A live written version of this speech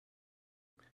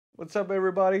What's up,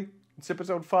 everybody? It's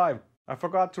episode 5. I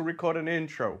forgot to record an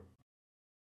intro.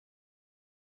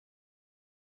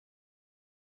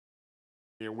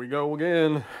 Here we go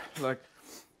again.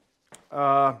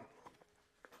 So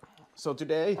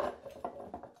today,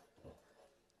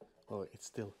 well, it's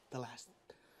still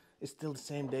the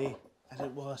same day as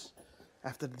it was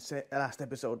after the last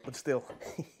episode, but still,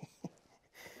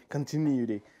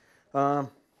 continuity.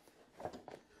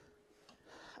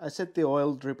 I set the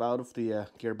oil drip out of the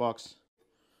gearbox,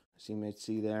 as you may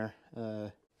see there.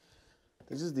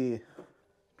 This is the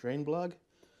drain plug.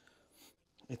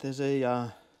 It has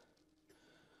a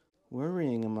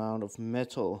worrying amount of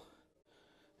metal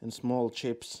and small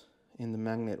chips in the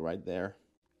magnet right there.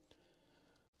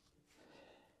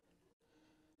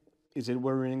 Is it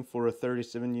worrying for a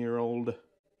 37-year-old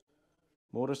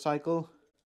motorcycle?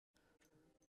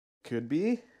 Could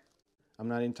be. I'm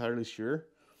not entirely sure.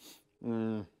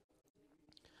 I'm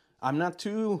not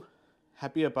too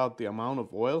happy about the amount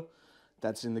of oil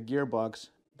that's in the gearbox,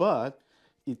 but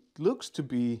it looks to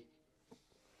be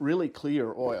really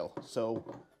clear oil.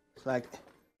 So, like,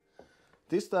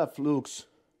 this stuff looks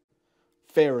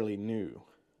fairly new.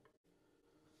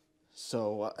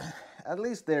 So, at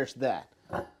least there's that.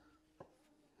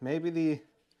 Maybe the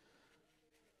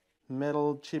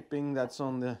metal chipping that's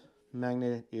on the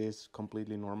magnet is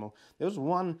completely normal. There's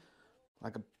one,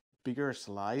 like a bigger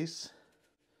slice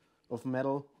of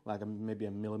metal, like maybe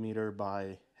 1 millimeter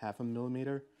by 0.5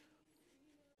 millimeter,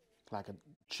 like a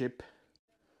chip.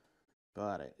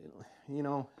 But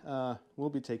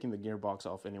we'll be taking the gearbox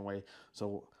off anyway,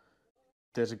 so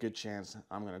there's a good chance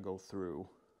I'm gonna go through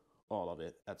all of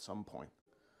it at some point.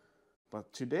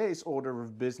 But today's order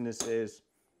of business is,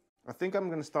 I think I'm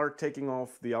gonna start taking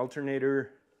off the alternator,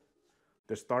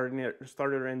 the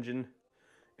starter engine,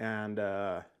 and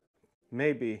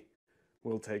maybe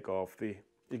we'll take off the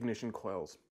ignition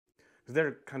coils, because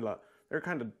they're kind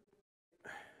of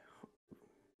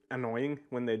annoying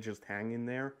when they just hang in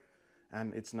there,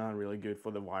 and it's not really good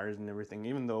for the wires and everything.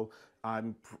 Even though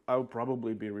I'll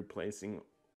probably be replacing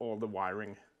all the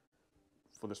wiring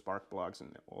for the spark plugs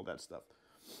and all that stuff.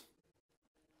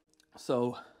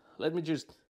 So let me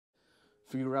just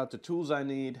figure out the tools I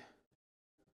need.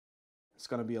 It's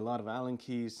gonna be a lot of Allen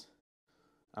keys.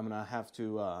 I'm gonna have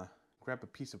to grab a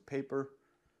piece of paper,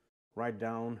 write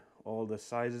down all the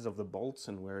sizes of the bolts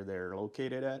and where they're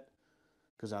located at,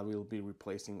 because I will be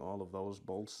replacing all of those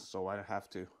bolts, so I have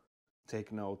to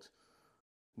take note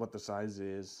what the size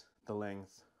is, the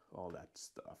length, all that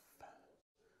stuff.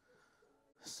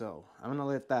 So I'm gonna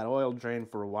let that oil drain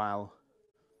for a while,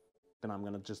 then I'm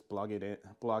gonna just plug the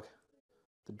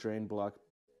drain plug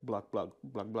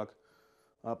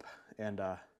up, and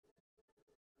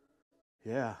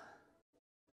yeah,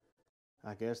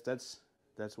 I guess that's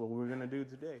what we're gonna do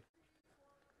today.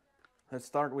 Let's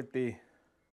start with the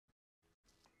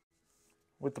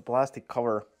plastic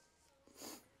cover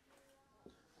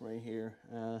right here.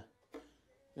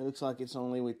 It looks like it's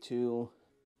only with 2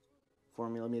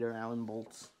 4mm Allen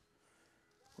bolts.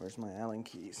 Where's my Allen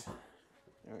keys?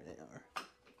 There they are.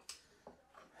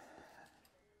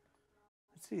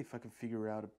 Let's see if I can figure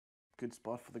out a good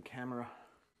spot for the camera.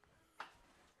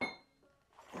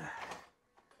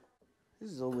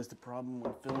 This is always the problem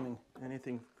when filming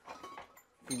anything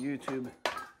for YouTube.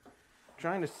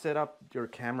 Trying to set up your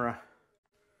camera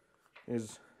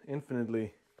is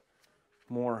infinitely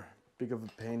more big of a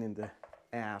pain in the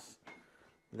ass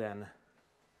than,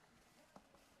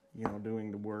 doing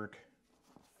the work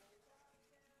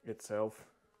itself.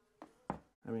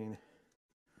 I mean,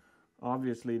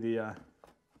 obviously the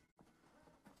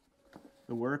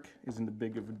work isn't a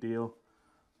big of a deal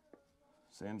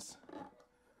since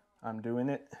I'm doing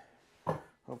it.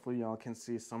 Hopefully y'all can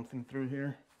see something through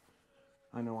here.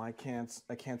 I know I can't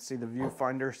see the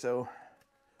viewfinder, so,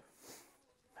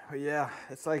 but yeah,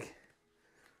 it's like,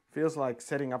 feels like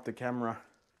setting up the camera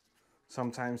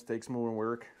sometimes takes more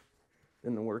work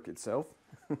than the work itself.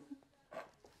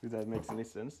 If that makes any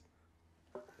sense.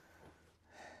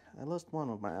 I lost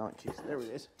one of my Allen keys. There it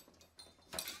is.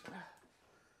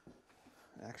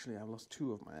 Actually, I lost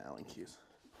 2 of my Allen keys.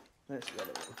 There's the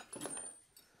other one.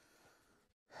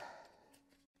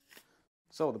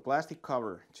 So the plastic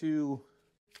cover, 2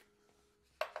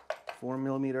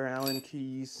 4mm Allen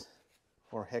keys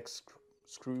or hex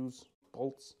screws,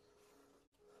 bolts.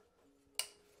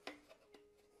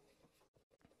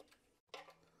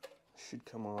 Should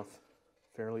come off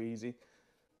fairly easy.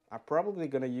 I'm probably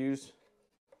gonna use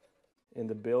in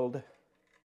the build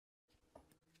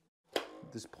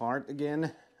this part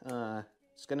again.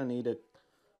 It's gonna need a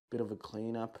bit of a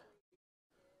cleanup.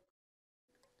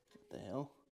 What the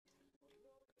hell?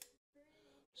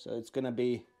 So it's gonna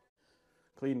be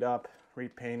cleaned up,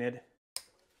 repainted.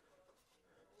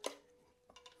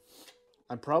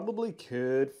 I probably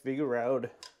could figure out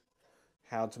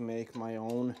how to make my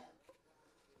own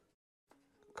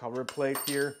cover plate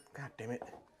here. God damn it.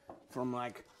 From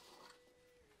like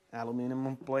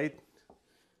aluminum plate,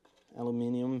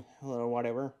 aluminum or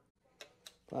whatever.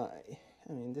 But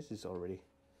I mean, this is already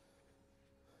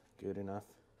good enough.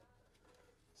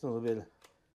 It's a little bit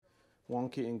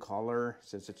wonky in color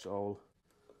since it's all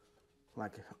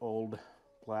like old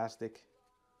plastic.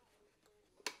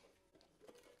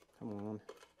 Come on.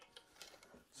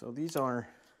 So these are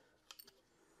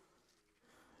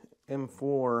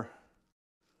M4,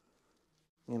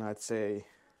 and I'd say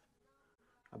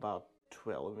about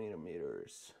 12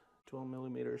 millimeters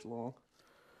long.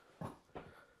 I'm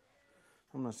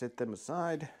gonna set them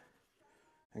aside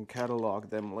and catalog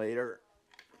them later.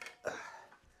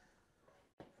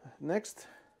 Next,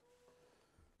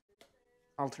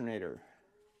 alternator.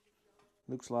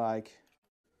 Looks like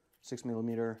 6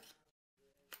 millimeter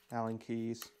Allen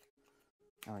keys,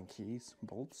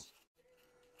 bolts.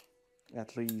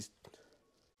 At least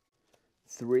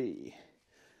 3.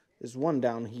 There's one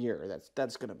down here.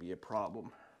 That's gonna be a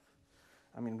problem.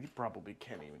 I mean, we probably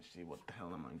can't even see what the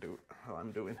hell I'm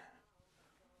doing.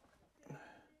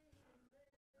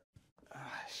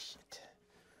 Ah, shit.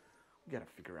 We gotta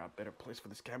figure out a better place for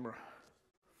this camera.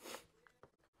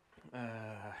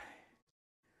 I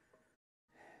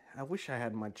wish I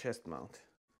had my chest mount,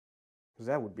 because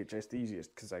that would be just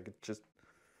easiest, because I could just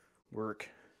work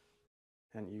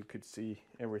and you could see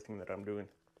everything that I'm doing.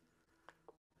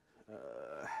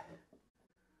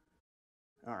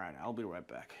 Alright, I'll be right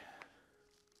back.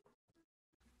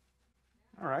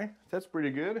 Alright, that's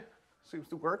pretty good. Seems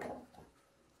to work.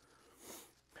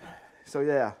 So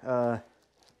yeah,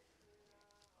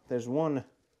 there's one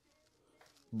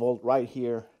bolt right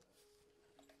here.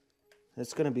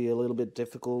 It's gonna be a little bit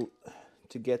difficult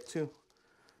to get to.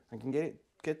 I can get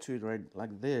to it right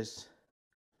like this,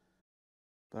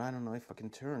 but I don't know if I can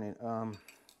turn it.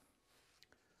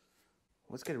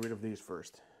 Let's get rid of these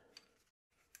first.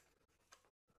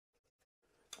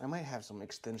 I might have some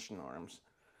extension arms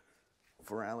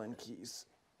for Allen keys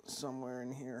somewhere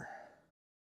in here.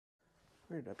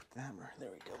 Where did I put the hammer?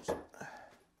 There he goes.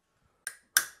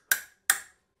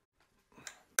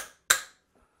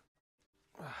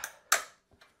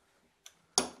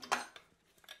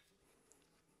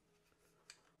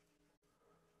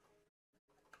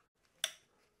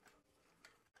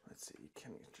 Let's see,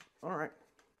 can we... All right,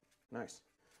 nice.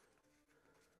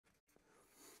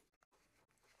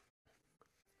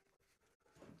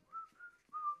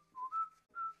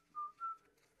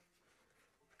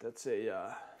 That's a,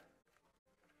 I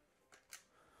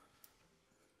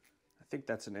think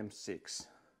that's an M6.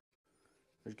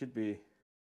 It could be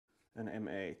an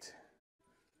M8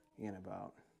 in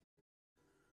about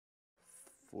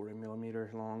 40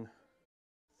 millimeters long,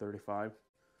 35.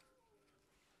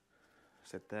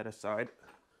 Set that aside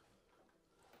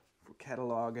for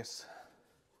catalogs.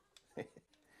 Fucking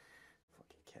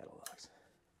catalogs.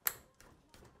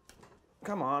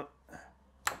 Come on.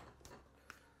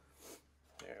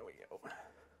 There we go.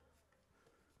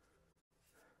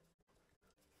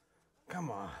 Come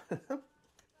on.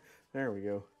 There we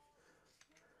go.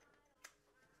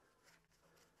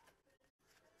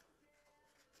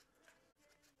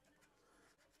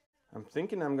 I'm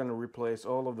thinking I'm gonna replace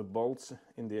all of the bolts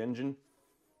in the engine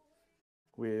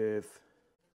with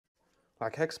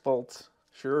like hex bolts,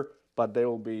 sure, but they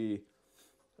will be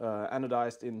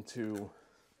anodized into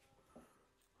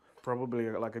probably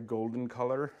like a golden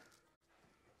color.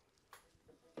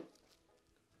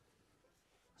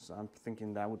 So I'm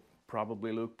thinking that would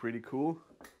probably look pretty cool.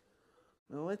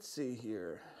 Now let's see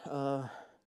here. Do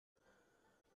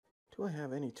I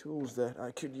have any tools that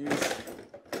I could use?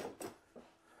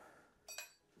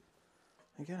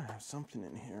 I gotta have something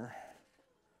in here.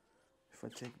 If I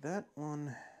take that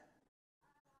one,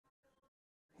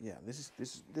 yeah, this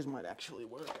might actually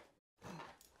work.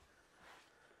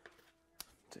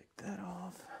 Take that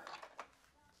off.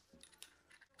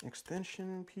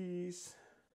 Extension piece.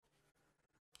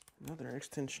 Another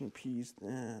extension piece,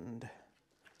 and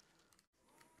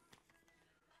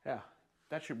yeah,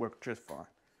 that should work just fine.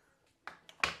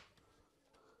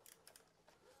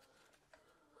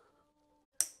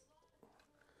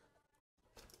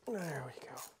 There we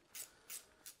go.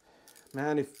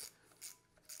 Man,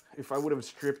 if I would have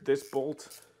stripped this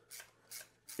bolt,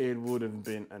 it would have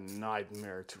been a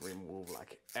nightmare to remove,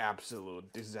 like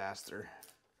absolute disaster.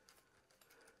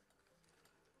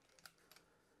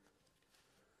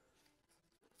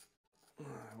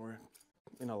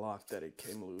 in a lock that it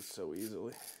came loose so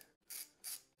easily.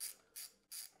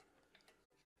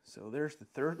 So there's the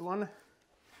third one.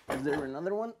 Is there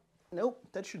another one? Nope,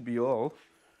 that should be all.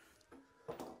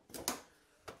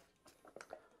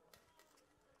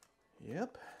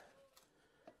 Yep.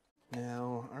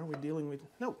 Now, are we dealing with...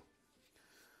 No.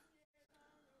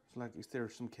 It's like, is there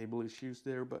some cable issues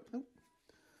there? But nope.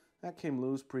 That came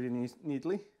loose pretty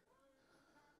neatly.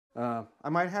 I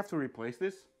might have to replace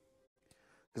this,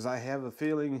 because I have a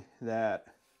feeling that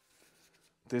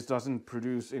this doesn't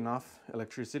produce enough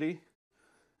electricity.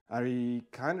 I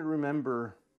kind of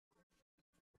remember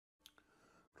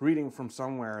reading from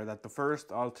somewhere that the first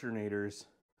alternators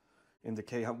in the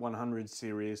K100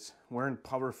 series weren't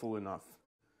powerful enough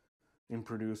in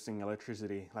producing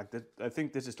electricity. Like I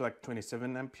think this is like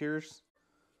 27 amperes,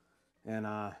 and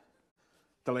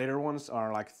the later ones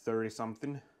are like 30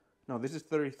 something. No, this is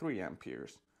 33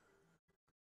 amperes.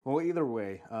 Well, either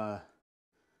way, I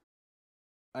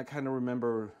kind of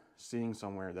remember seeing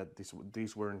somewhere that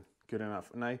these weren't good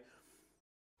enough, and I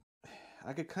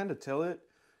could kind of tell it,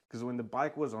 because when the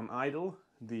bike was on idle,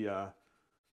 the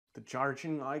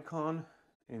charging icon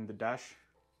in the dash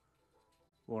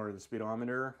or the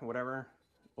speedometer, whatever,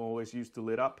 always used to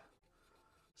lit up.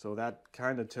 So that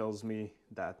kind of tells me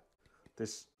that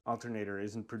this alternator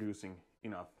isn't producing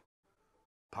enough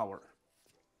power.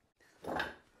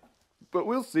 But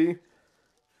we'll see.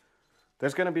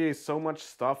 There's gonna be so much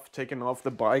stuff taken off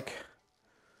the bike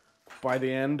by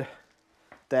the end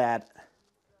that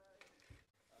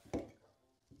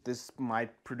this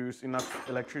might produce enough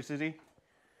electricity.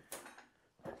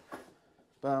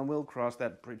 But we'll cross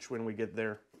that bridge when we get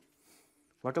there.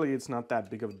 Luckily, it's not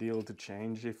that big of a deal to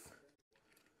change if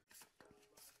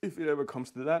it ever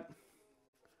comes to that.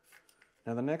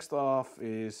 Now the next off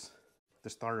is the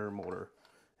starter motor,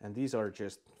 and these are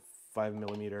just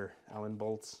 5mm Allen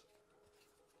bolts,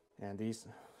 and these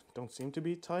don't seem to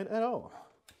be tight at all.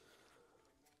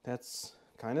 That's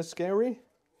kind of scary.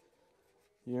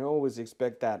 You always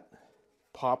expect that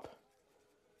pop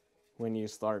when you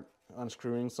start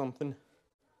unscrewing something,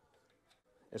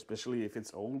 especially if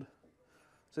it's old.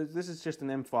 So this is just an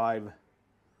M5,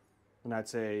 and I'd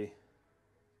say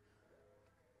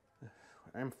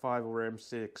M5 or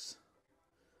M6.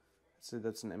 So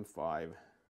that's an M5,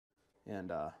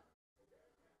 and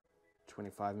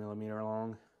 25mm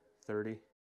long, 30.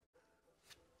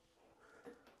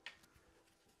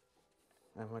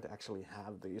 I might actually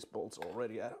have these bolts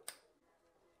already at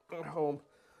home.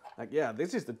 Like, yeah,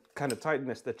 this is the kind of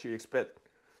tightness that you expect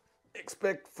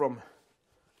from.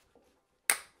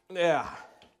 Yeah,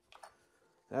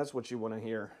 that's what you want to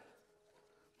hear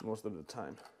most of the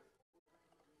time.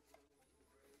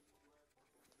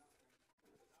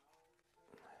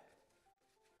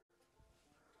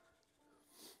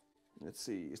 Let's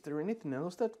see, is there anything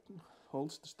else that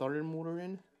holds the starter motor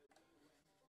in?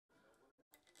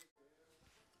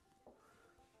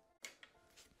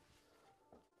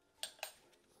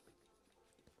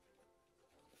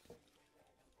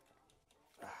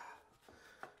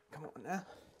 Come on now.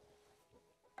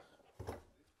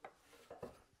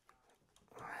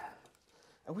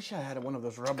 I wish I had one of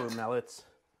those rubber mallets,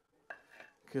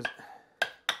 because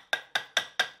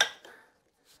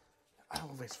I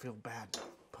always feel bad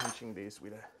punching these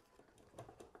with a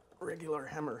regular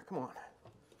hammer. Come on.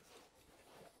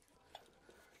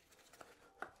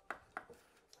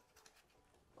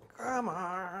 Come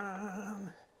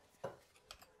on.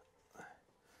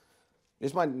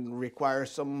 This might require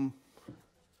some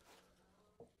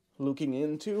looking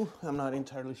into. I'm not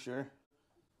entirely sure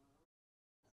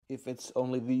if it's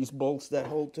only these bolts that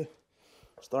hold the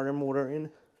starter motor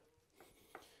in.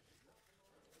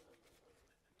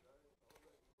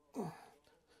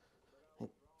 It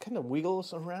kind of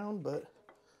wiggles around, but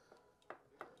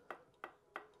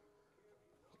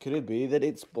could it be that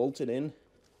it's bolted in?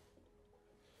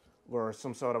 Or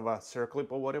some sort of a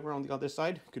circlip or whatever on the other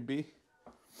side? Could be.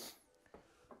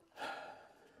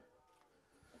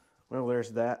 Well,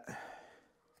 there's that.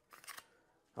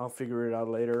 I'll figure it out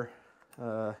later.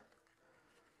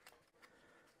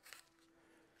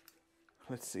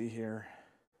 Let's see here.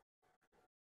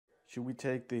 Should we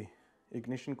take the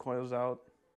ignition coils out?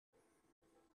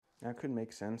 That could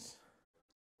make sense.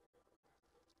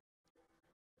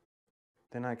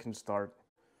 Then I can start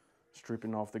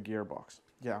stripping off the gearbox.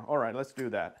 Yeah, all right, let's do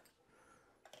that.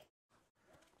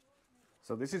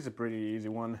 So this is a pretty easy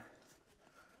one.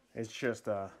 It's just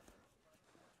a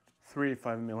 3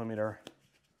 5mm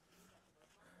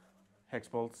hex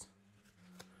bolts.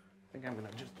 I think I'm gonna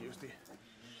just use the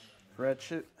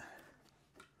ratchet.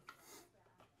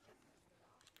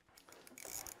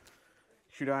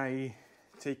 Should I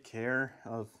take care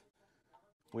of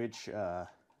which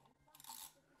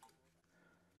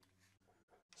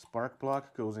spark plug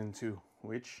goes into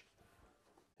which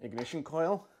ignition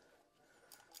coil.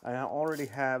 I already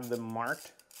have them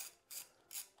marked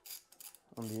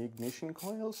on the ignition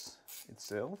coils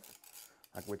itself,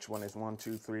 like which one is 1,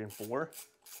 2, 3, and 4.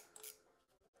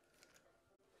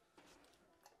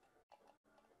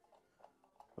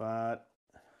 But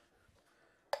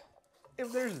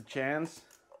if there's a chance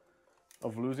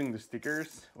of losing the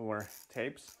stickers or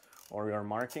tapes or your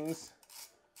markings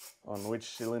on which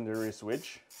cylinder is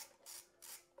which,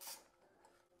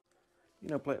 you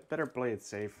know, better play it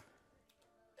safe.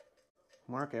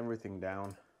 Mark everything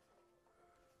down.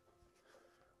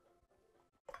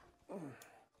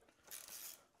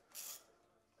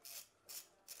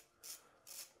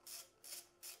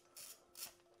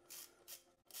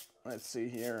 Let's see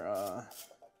here.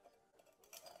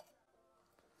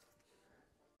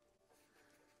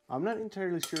 I'm not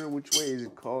entirely sure which way is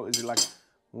it called. Is it like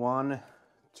 1,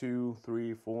 2,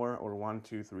 3, 4 or 1,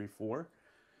 2, 3, 4?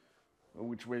 Or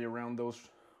which way around those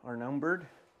are numbered?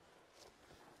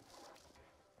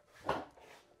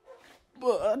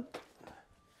 But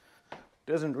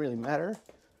doesn't really matter.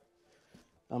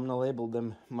 I'm gonna label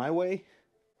them my way.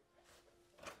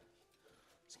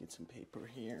 Let's get some paper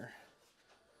here.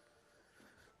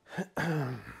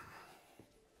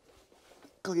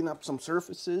 Clean up some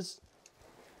surfaces.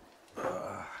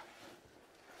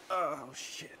 Oh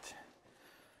shit.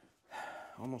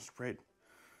 Almost sprayed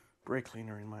brake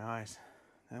cleaner in my eyes.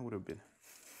 That would have been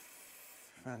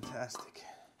fantastic.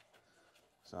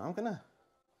 So I'm gonna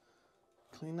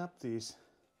clean up these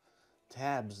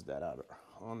tabs that are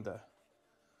on the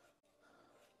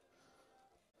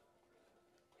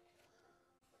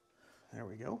there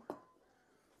we go.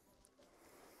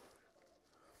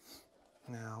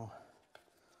 Now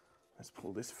let's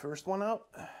pull this first one out.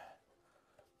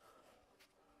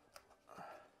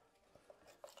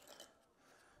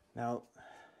 Now,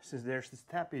 since there's this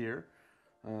tab here,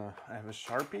 I have a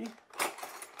Sharpie,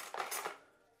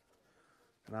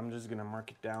 and I'm just gonna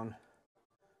mark it down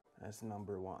as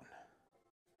number 1.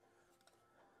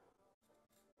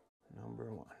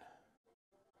 Number 1.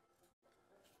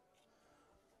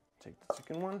 Take the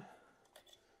second one.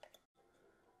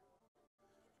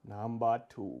 Number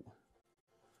 2.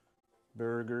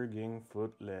 Burger King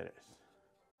foot lettuce.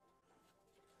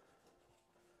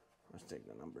 Let's take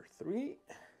the number 3.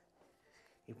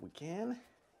 If we can.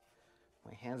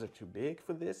 My hands are too big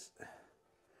for this.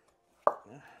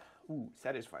 Ooh,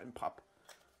 satisfying pop.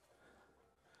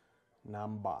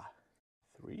 Number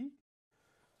 3.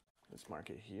 Let's mark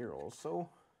it here also.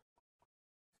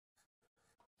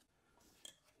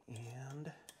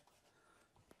 And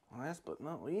last but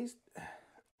not least,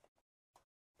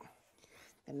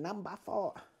 the number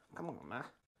 4. Come on, man.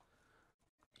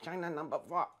 China number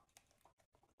 4.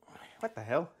 What the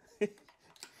hell?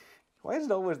 Why is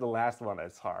it always the last one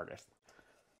that's hardest?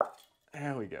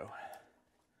 There we go.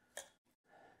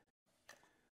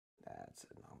 That's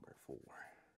a number 4.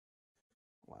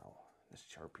 Wow, this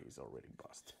Sharpie is already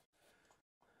bust.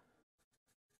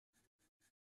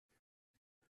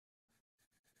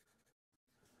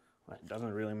 It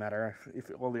doesn't really matter if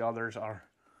all the others are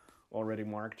already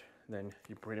marked, then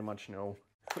you pretty much know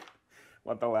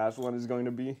what the last one is going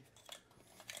to be.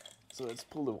 So let's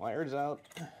pull the wires out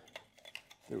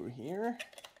through here.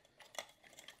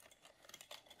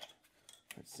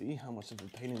 Let's see how much of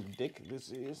a pain in the dick this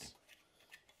is.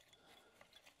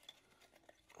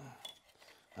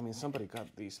 I mean, somebody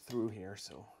got these through here,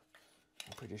 so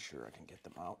I'm pretty sure I can get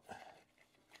them out.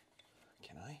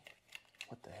 Can I?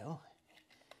 What the hell?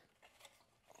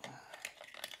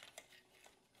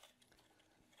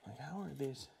 Like, how are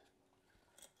these?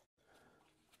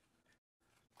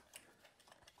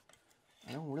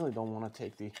 I really don't want to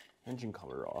take the engine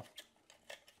cover off.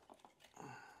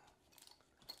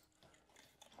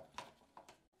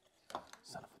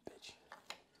 Son of a bitch.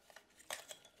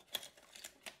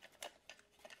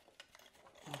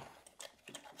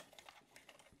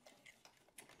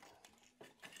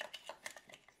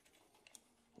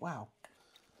 Wow.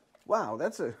 Wow,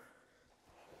 that's a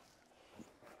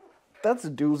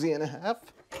doozy and a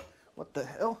half. What the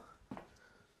hell?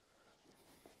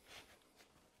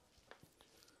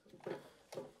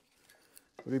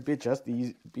 Would it be just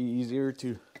be easier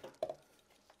to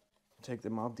take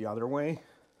them out the other way?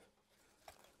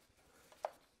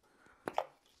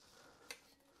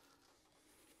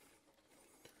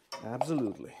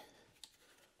 Absolutely.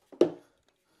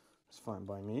 It's fine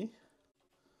by me.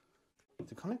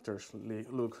 The connectors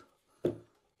look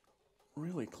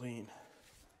really clean.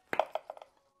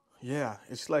 Yeah,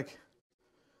 it's like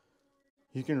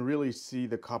You can really see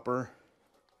the copper.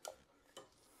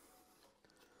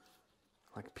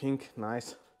 Like pink,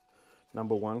 nice,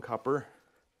 #1 copper.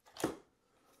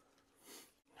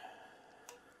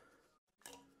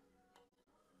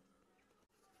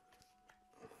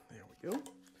 There we go.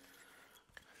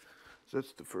 So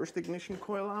that's the first ignition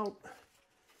coil out.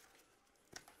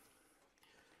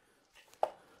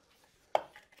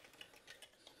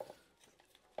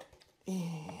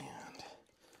 And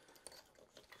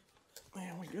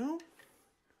there we go.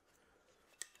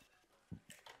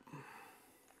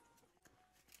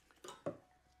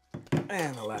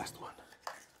 And the last one.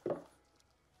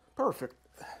 Perfect.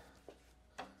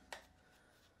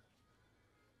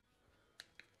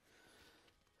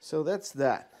 So that's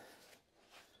that.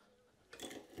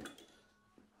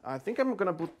 I think I'm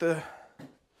gonna put the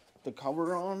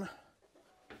cover on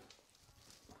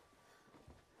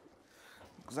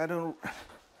because I don't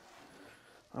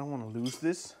want to lose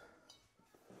this.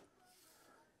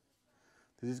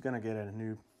 This is gonna get a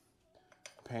new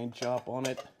paint job on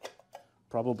it,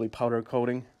 probably powder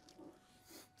coating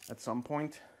at some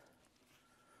point.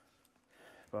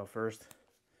 But first,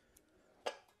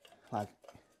 like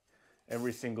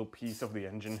every single piece of the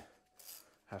engine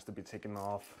has to be taken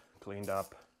off, cleaned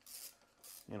up,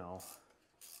 you know,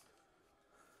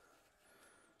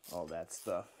 all that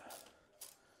stuff.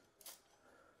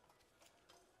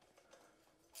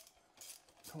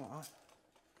 Come on.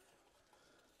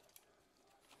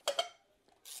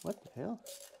 What the hell?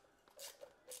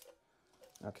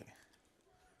 Okay.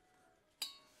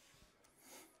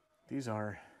 These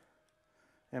are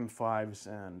M5s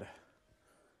and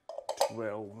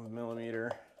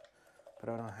 12mm, but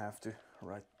I don't have to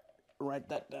write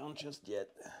that down just yet.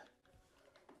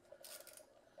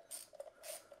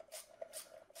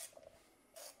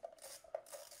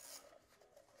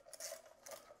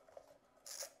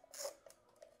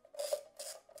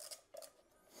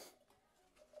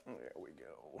 There we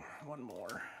go. One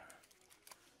more.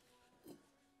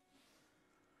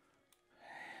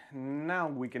 Now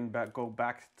we can go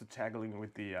back to tackling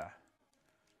with the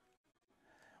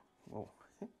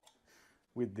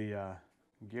with the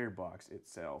gearbox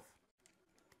itself.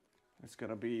 It's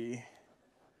gonna be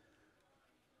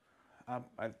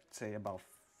I'd say about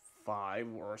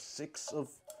 5 or 6 of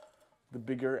the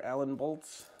bigger Allen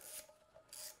bolts,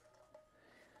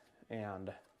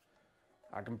 and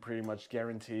I can pretty much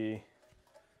guarantee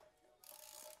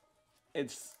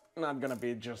it's not gonna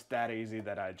be just that easy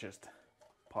that I just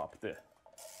pop the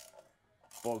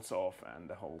bolts off and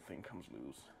the whole thing comes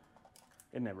loose.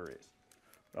 It never is.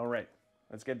 All right,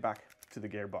 let's get back to the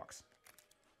gearbox.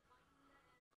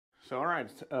 So all right,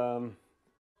 the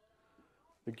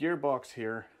gearbox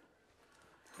here,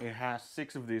 it has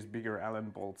 6 of these bigger Allen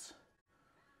bolts,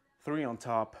 3 on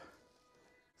top,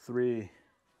 3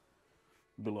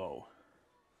 below.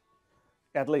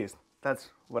 At least, that's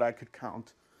what I could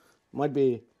count. Might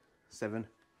be 7.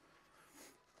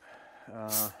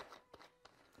 I'm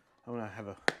gonna have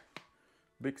a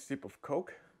big sip of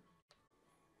Coke.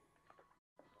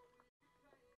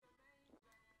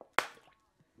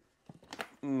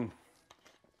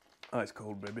 Ice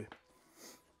cold, baby.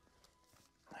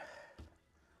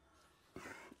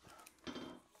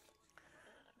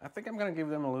 I think I'm gonna give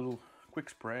them a little quick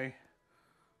spray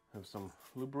of some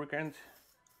lubricant.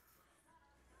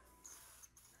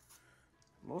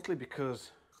 Mostly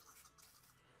because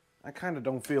I kind of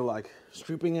don't feel like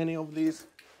stripping any of these.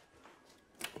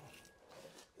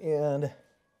 And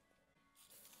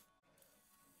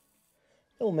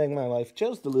it'll make my life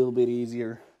just a little bit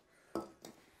easier.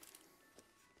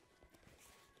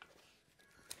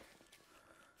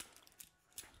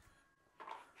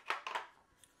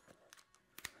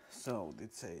 So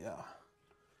it's a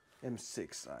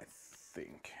M6, I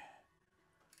think.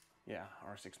 Yeah,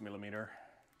 or 6mm.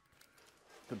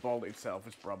 The bolt itself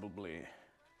is probably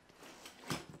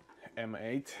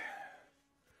M8.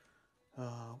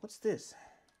 What's this?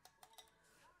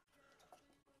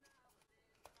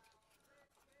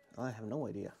 I have no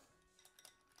idea.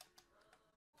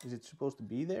 Is it supposed to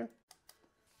be there?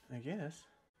 I guess.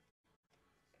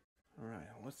 All right,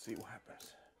 let's see what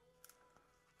happens.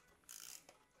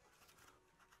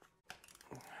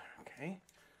 Okay.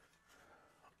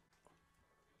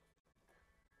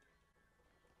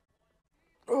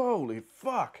 Holy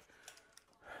fuck!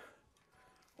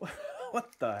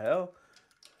 What the hell?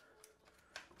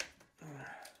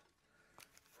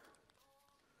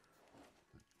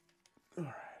 All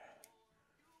right.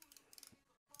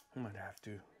 I might have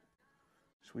to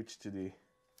switch to the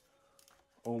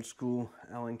old school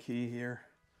Allen key here.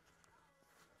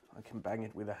 I can bang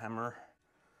it with a hammer,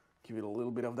 give it a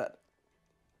little bit of that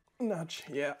nudge.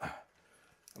 Yeah,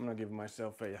 I'm gonna give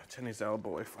myself a tennis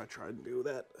elbow if I try to do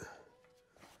that.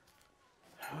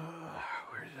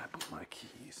 Where did I put my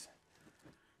keys?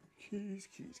 Keys,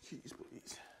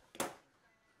 please.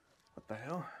 What the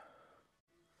hell?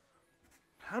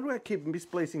 How do I keep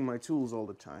misplacing my tools all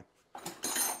the time?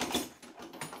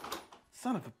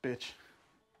 Son of a bitch.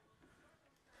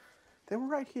 They were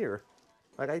right here.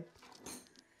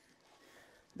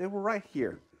 They were right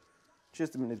here.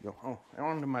 Just a minute ago. Oh, they're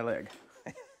onto my leg.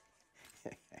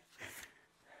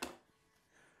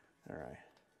 Alright.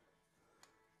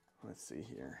 Let's see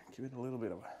here. Give it a little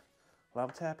bit of a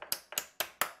love tap.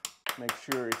 Make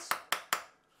sure it's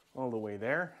all the way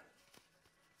there.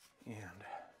 And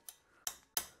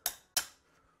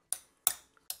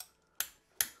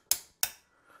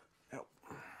oh.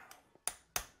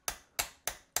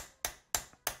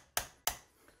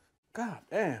 God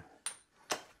damn.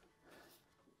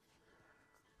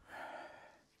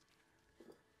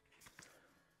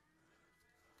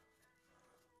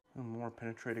 More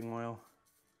penetrating oil.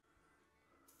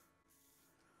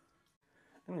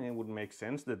 I mean, it would make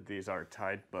sense that these are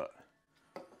tight, but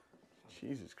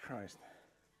Jesus Christ.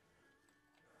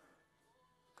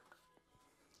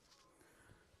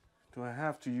 Do I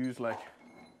have to use like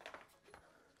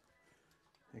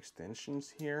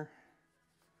extensions here?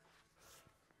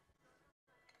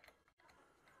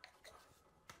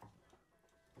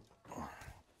 Oh,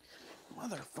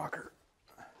 motherfucker.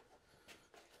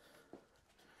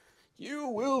 You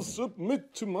will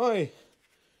submit to my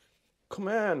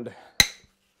command.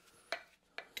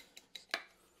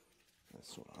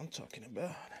 That's what I'm talking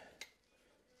about.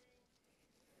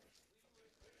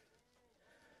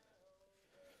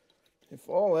 If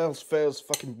all else fails,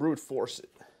 fucking brute force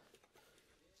it.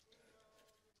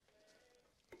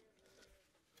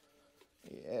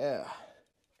 Yeah.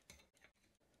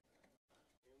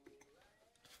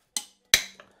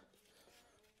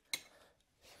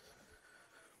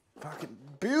 Fucking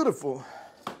beautiful.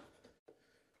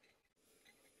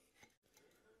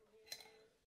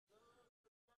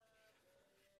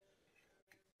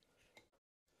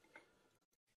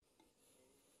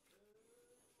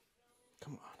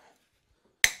 Come on.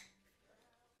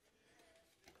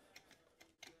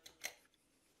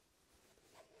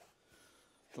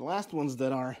 The last ones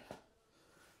that are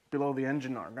below the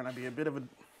engine are gonna be a bit of a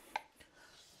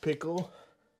pickle.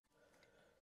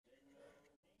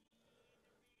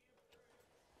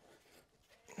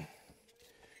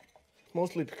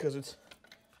 Mostly because it's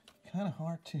kind of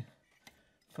hard to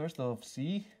first off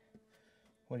see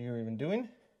what you're even doing,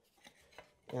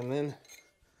 and then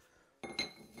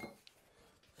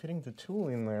fitting the tool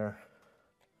in there.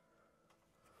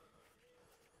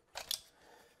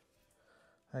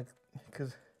 Like,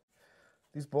 because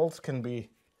these bolts can be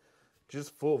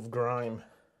just full of grime.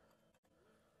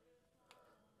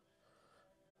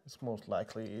 This most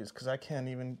likely is because I can't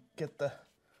even get the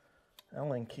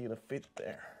Allen key to fit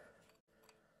there.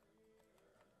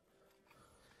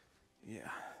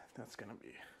 Yeah, that's gonna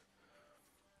be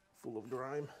full of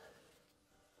grime.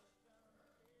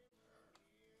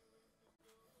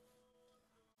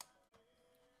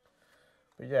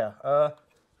 But yeah,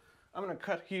 I'm gonna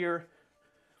cut here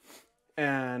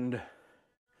and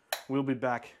we'll be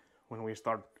back when we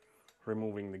start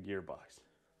removing the gearbox.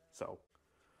 So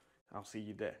I'll see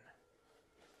you then.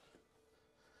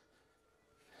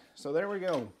 So there we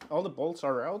go. All the bolts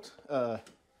are out.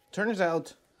 Turns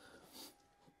out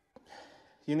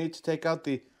you need to take out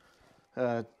the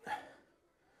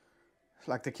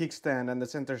like the kickstand and the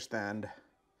center stand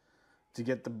to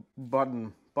get the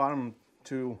bottom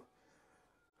two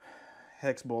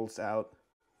hex bolts out.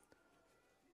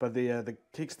 But the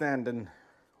kickstand and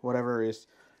whatever it's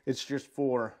just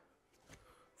four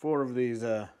of these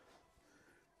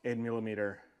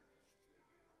 8mm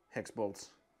hex bolts,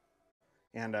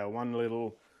 and one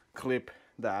little clip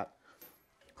that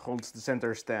holds the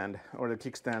center stand or the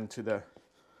kickstand to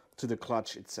the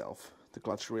clutch itself, the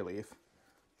clutch relief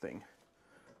thing.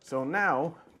 So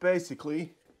now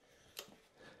basically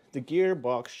the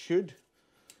gearbox should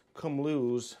come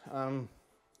loose.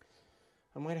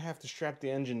 I might have to strap the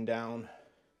engine down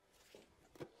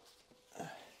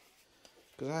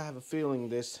because I have a feeling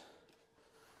this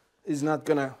is not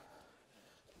gonna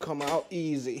come out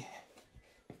easy.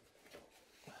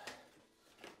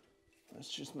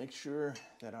 Let's just make sure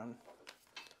that I'm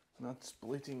not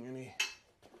splitting any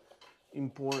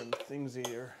important things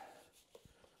here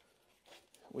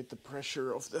with the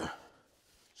pressure of the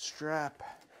strap.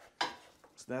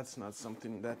 So that's not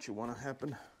something that you want to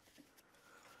happen.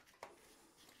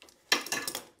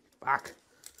 Back.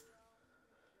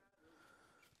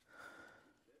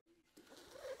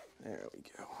 There we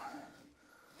go.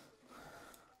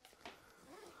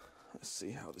 Let's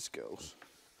see how this goes.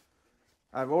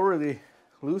 I've already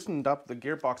loosened up the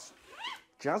gearbox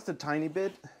just a tiny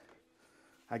bit.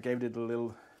 I gave it a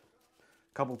little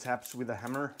couple taps with a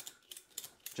hammer.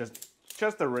 Just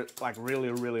like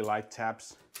really light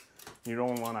taps. You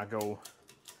don't want to go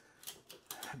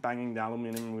banging the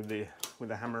aluminum with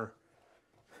the hammer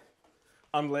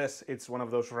unless it's one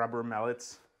of those rubber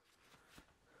mallets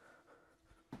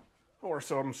or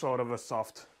some sort of a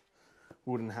soft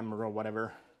wooden hammer or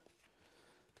whatever.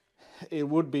 It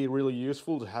would be really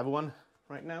useful to have one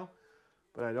right now,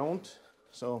 but I don't,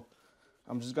 so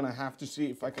I'm just gonna have to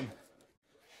see if I can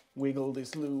wiggle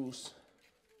this loose.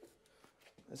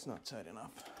 It's not tight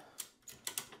enough.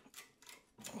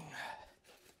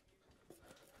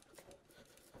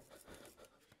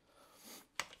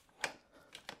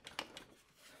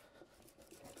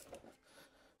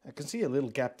 I can see a little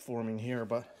gap forming here,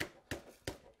 but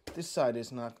this side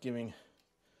is not giving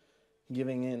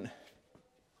in.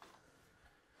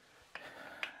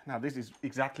 Now this is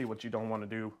exactly what you don't want to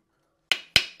do.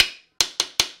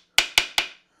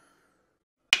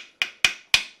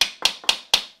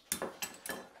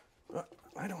 But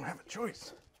I don't have a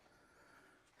choice.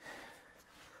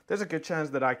 There's a good chance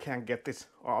that I can't get this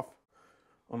off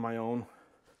on my own.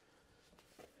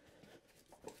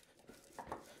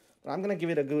 But I'm gonna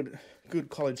give it a good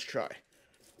college try.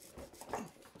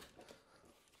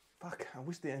 Fuck, I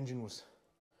wish the engine was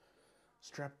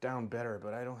strapped down better,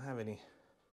 but I don't have any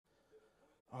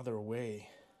other way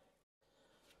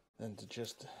than to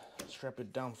just strap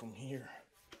it down from here.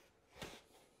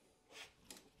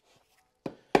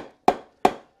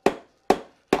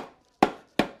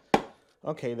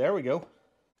 Okay, there we go.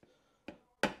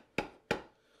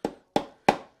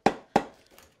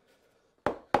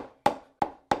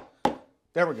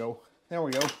 There we go. There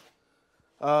we go.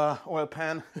 Oil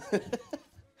pan.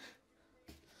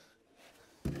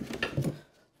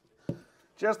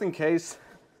 Just in case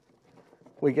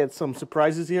we get some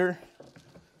surprises here.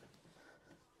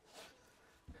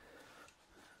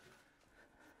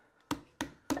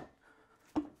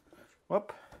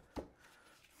 Whoop.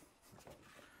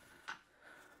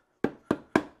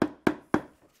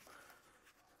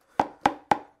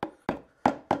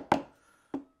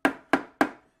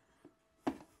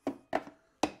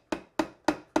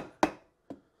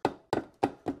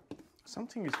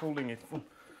 Something is holding it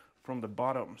from the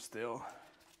bottom still,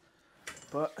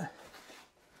 but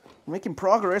making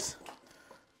progress.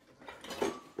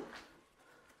 I'm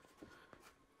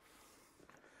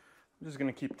just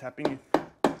gonna keep tapping it.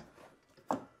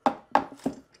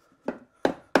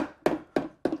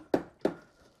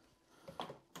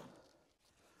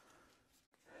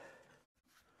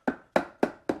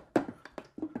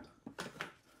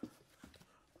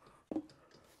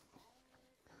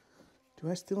 Do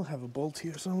I still have a bolt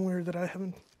here somewhere that I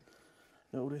haven't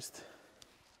noticed?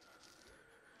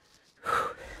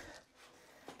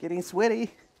 Getting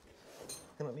sweaty.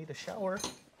 Gonna need a shower.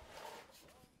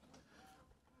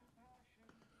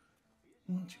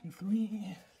 1, 2,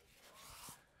 3,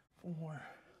 4.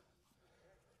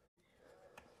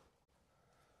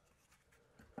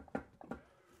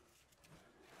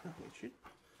 Oh,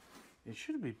 it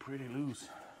should be pretty loose.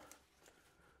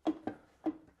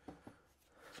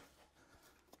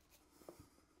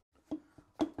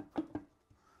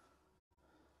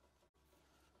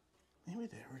 Maybe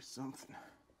there is something.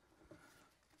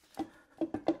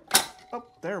 Oh,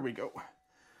 there we go.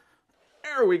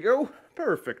 There we go.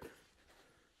 Perfect.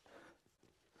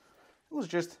 It was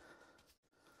just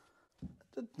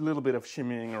a little bit of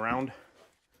shimmying around,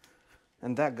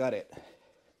 and that got it.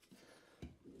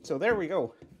 So there we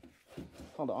go.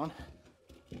 Hold on.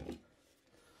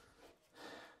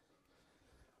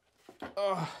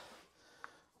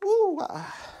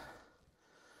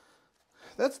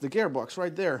 That's the gearbox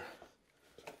right there.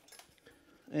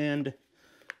 And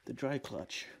the dry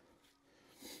clutch.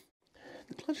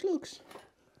 The clutch looks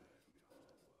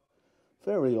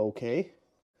very okay.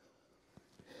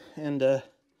 And the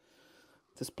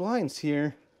splines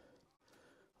here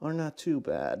are not too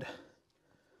bad.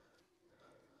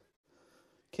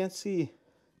 Can't see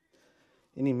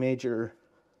any major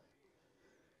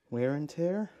wear and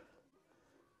tear.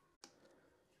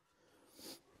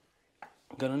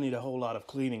 Gonna need a whole lot of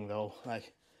cleaning though.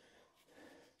 Like,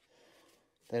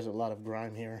 there's a lot of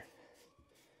grime here.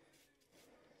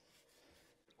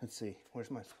 Let's see,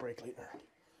 where's my spray cleaner?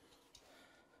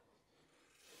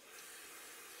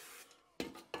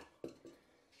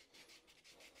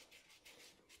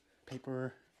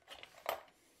 Paper.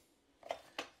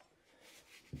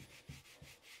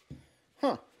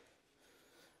 Huh.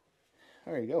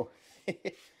 There you go.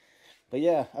 But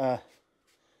yeah,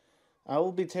 I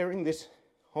will be tearing this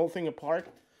whole thing apart,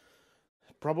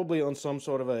 probably on some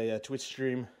sort of a Twitch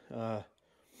stream,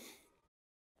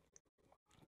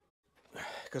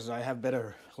 because I have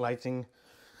better lighting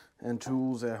and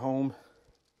tools at home,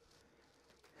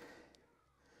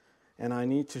 and I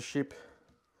need to ship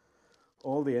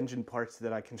all the engine parts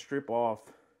that I can strip off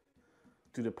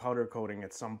to the powder coating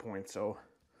at some point. So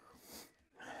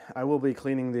I will be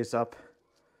cleaning this up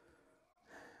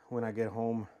when I get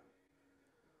home.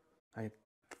 I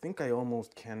think I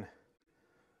almost can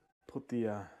put the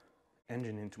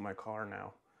engine into my car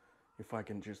now if I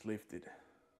can just lift it.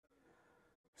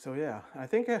 So yeah, I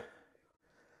think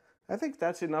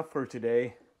that's enough for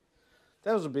today.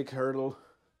 That was a big hurdle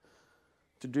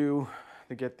to do,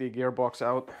 to get the gearbox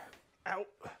out. Ow!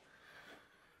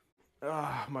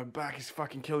 My back is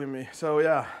fucking killing me. So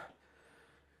yeah,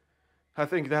 I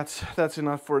think that's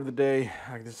enough for the day.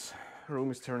 Like, this room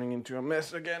is turning into a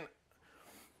mess again.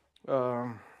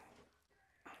 I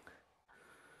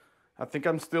think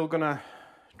I'm still gonna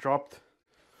drop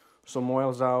some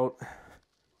oils out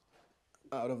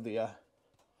of the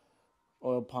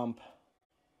oil pump,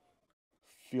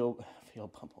 fuel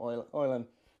pump, oil and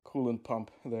coolant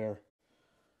pump there,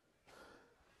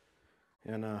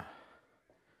 and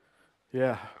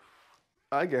yeah,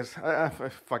 I guess I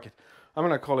fuck it. I'm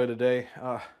gonna call it a day.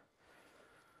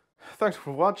 Thanks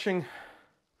for watching.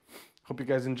 Hope you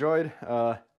guys enjoyed.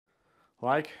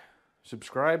 Like,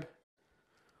 subscribe,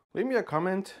 leave me a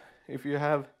comment if you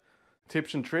have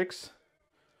tips and tricks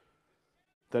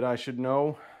that I should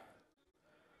know.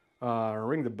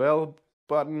 Ring the bell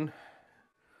button,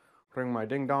 ring my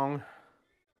ding dong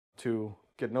to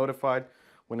get notified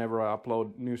whenever I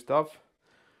upload new stuff.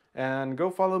 And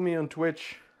go follow me on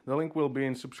Twitch. The link will be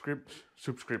in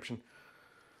description.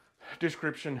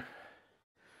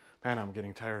 Man, I'm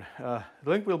getting tired. The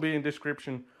link will be in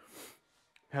description.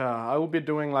 I will be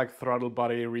doing like throttle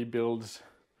body rebuilds,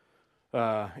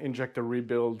 injector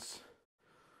rebuilds,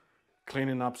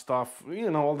 cleaning up stuff, you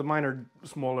know, all the minor,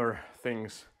 smaller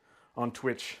things on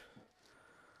Twitch.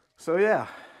 So yeah,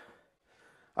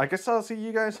 I guess I'll see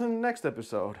you guys in the next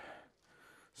episode.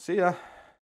 See ya.